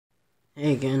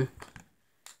Hey again,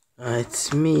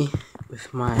 it's me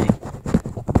with my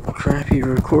crappy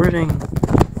recording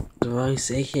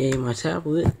device, aka my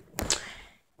tablet.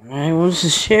 I wanted to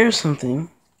share something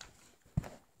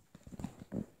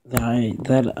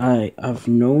I've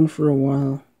known for a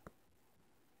while,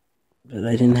 but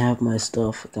I didn't have my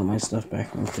stuff. I got my stuff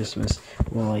back on Christmas.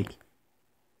 Well,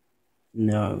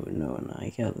 no,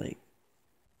 I got like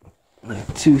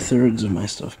 2/3 of my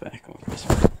stuff back on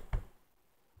Christmas.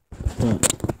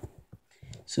 But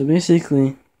so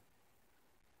basically,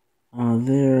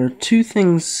 there are two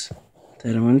things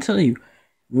that I want to tell you.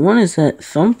 One is that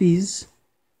Thumpies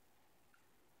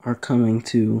are coming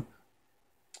to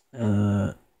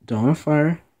Dawn of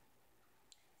Fire,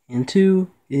 and two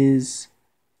is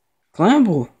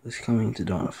CLAMBLE is coming to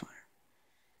Dawn of Fire.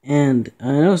 And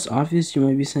I know it's obvious. You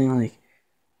might be saying like,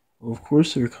 well, of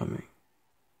course they're coming.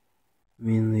 I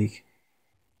mean, like,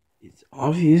 it's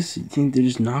obvious. You think they're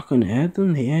just not going to add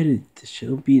them? They added the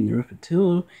Shelby and the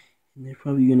Repetillo, and they're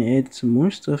probably going to add some more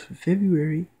stuff in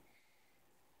February.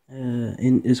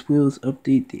 And as well as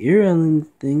update the Air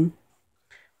Island thing.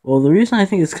 Well, the reason I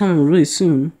think it's coming really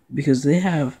soon, because they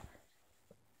have,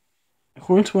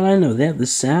 according to what I know, they have the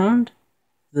sound,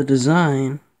 the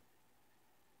design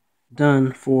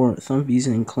done for Thumpies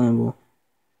and CLAMBLE.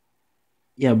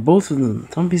 Yeah, both of them,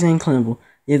 Thumpies and CLAMBLE.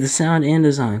 They have the sound and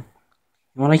design.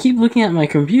 And when I keep looking at my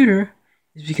computer,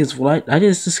 is because what I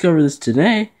just discovered this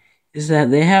today, is that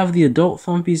they have the adult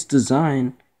Thumpies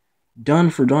design done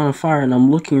for Dawn of Fire, and I'm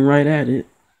looking right at it.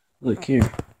 Look here.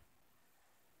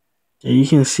 Yeah, you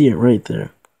can see it right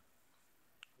there.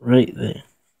 Right there.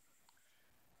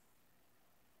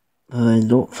 The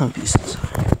adult Thumpies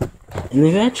design. And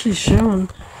they've actually shown,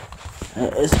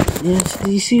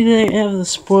 you see they have the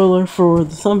spoiler for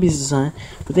the Thumpies design,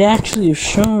 but they actually have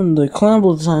shown the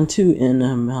CLAMBLE design too in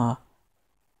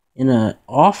an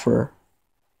offer.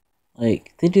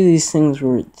 Like, they do these things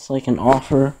where it's like an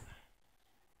offer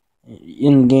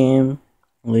in game,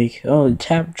 like, oh,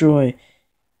 tap Joy,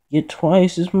 get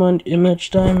twice as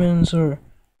much diamonds, or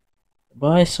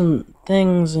buy some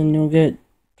things and you'll get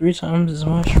 3 times as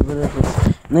much, or whatever.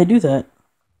 And they do that,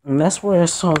 and that's where I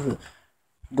saw the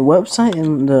website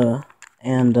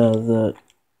and the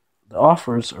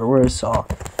offers are where I saw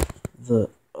the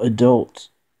adult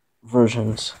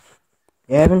versions.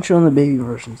 They haven't shown the baby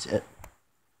versions yet.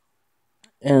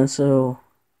 And so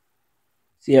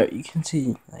yeah, you can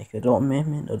see like adult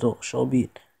Mammoth, adult Shelby,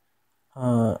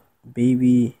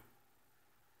 baby,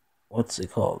 what's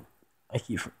it called?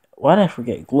 Why did I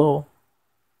forget? Glow,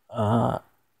 and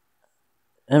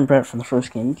Brett from the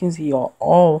first game. You can see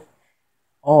all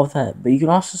of that, but you can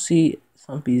also see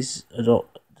Thumpy's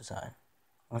adult design.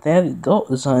 If they have the adult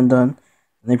design done,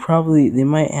 they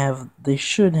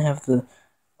should have the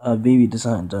baby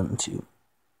design done too.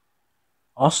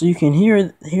 Also, you can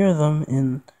hear them,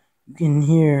 and you can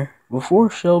hear before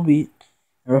Shelby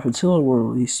and Repetillo were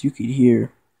released. You could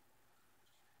hear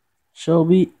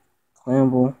Shelby,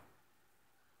 CLAMBLE,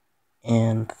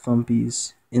 and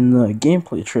Thumpies in the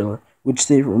gameplay trailer, which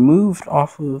they removed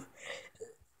off of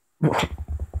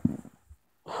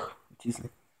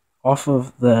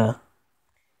the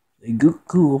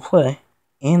Google Play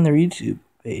and their YouTube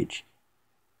page.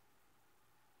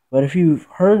 But if you've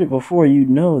heard it before, you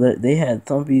know that they had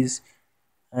Thumpies,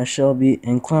 Shelby,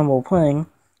 and CLAMBLE playing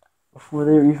before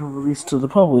they were even released to the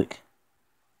public.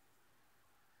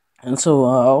 And so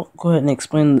I'll go ahead and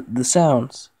explain the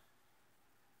sounds.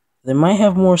 They might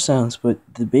have more sounds, but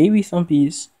the baby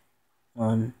Thumpies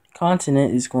on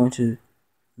Continent is going to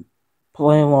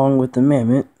play along with the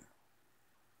Mammoth.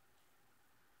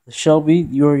 The Shelby,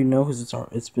 you already know because it's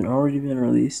already been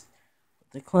released.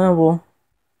 The CLAMBLE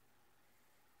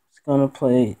is gonna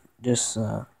play just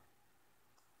how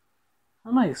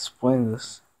do I explain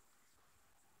this?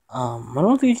 I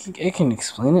don't think I can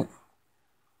explain it.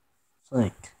 It's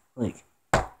like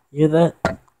hear that?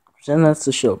 Pretend that's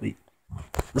the Shelby.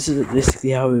 This is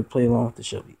basically how we would play along with the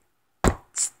Shelby.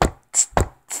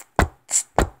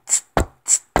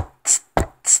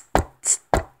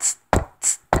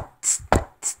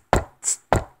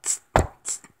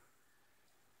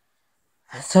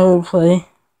 That's how we would play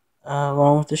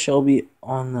along with the Shelby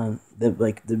on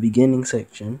the beginning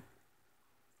section,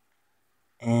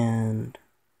 and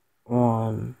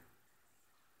on.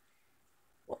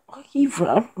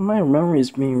 My memory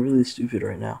is being really stupid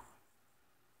right now.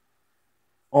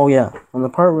 Oh yeah, on the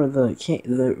part where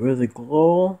the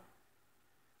Glow,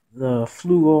 the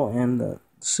Flugel, and the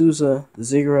Souza, the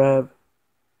Zigrab,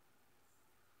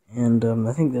 and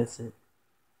I think that's it.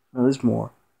 No, there's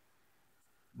more.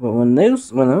 But when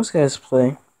those guys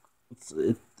play, it's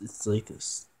like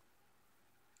this.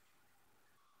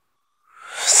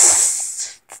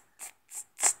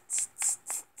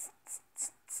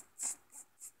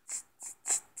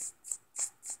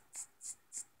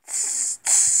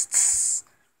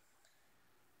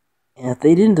 And if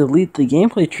they didn't delete the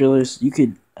gameplay trailers,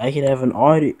 I could have an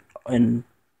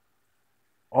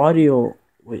audio.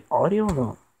 Wait, audio?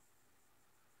 No,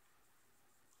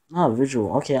 not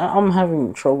visual. Okay, I'm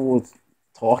having trouble with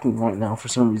talking right now for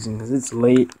some reason because it's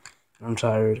late and I'm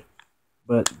tired.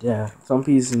 But yeah,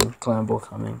 Thumpies and CLAMBLE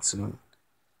coming soon.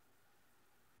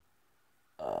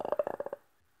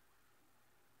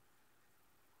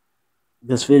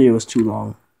 This video is too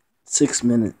long, 6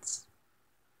 minutes.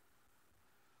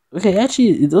 Okay,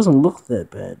 actually, it doesn't look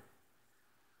that bad.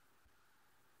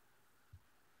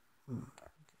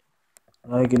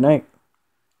 Good night,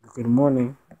 good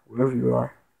morning, wherever you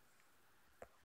are.